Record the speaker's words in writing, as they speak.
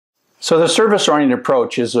So the service-oriented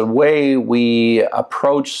approach is a way we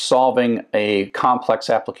approach solving a complex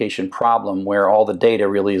application problem where all the data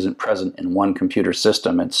really isn't present in one computer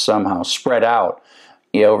system. It's somehow spread out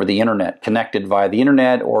over the internet, connected via the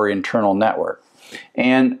internet or internal network.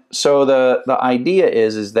 And so the idea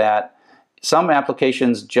is that some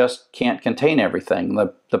applications just can't contain everything.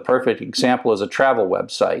 The perfect example is a travel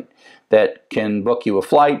website that can book you a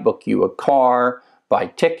flight, book you a car, buy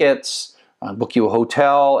tickets, book you a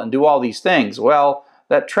hotel, and do all these things. Well,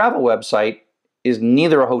 that travel website is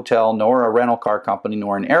neither a hotel nor a rental car company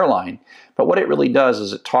nor an airline. But what it really does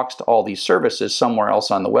is it talks to all these services somewhere else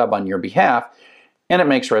on the web on your behalf, and it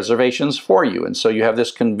makes reservations for you. And so you have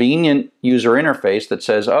this convenient user interface that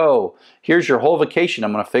says, oh, here's your whole vacation.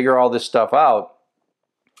 I'm going to figure all this stuff out.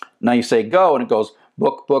 Now you say go, and it goes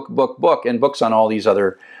book, book, book, book, and books on all these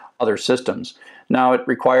other systems. Now it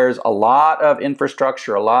requires a lot of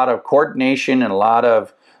infrastructure, a lot of coordination, and a lot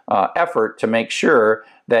of effort to make sure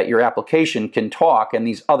that your application can talk and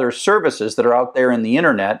these other services that are out there in the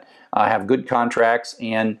internet have good contracts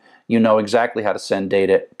and you know exactly how to send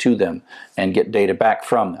data to them and get data back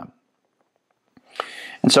from them.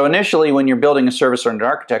 And so initially when you're building a service-oriented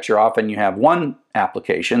architecture, often you have one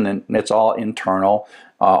application and it's all internal.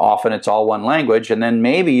 Often it's all one language, and then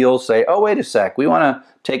maybe you'll say, oh, wait a sec, we want to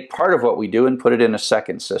take part of what we do and put it in a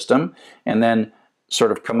second system, and then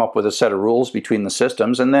sort of come up with a set of rules between the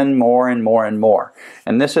systems, and then more and more and more.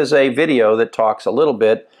 And this is a video that talks a little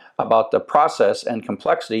bit about the process and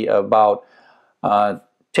complexity about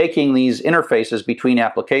taking these interfaces between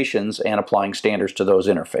applications and applying standards to those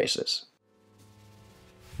interfaces.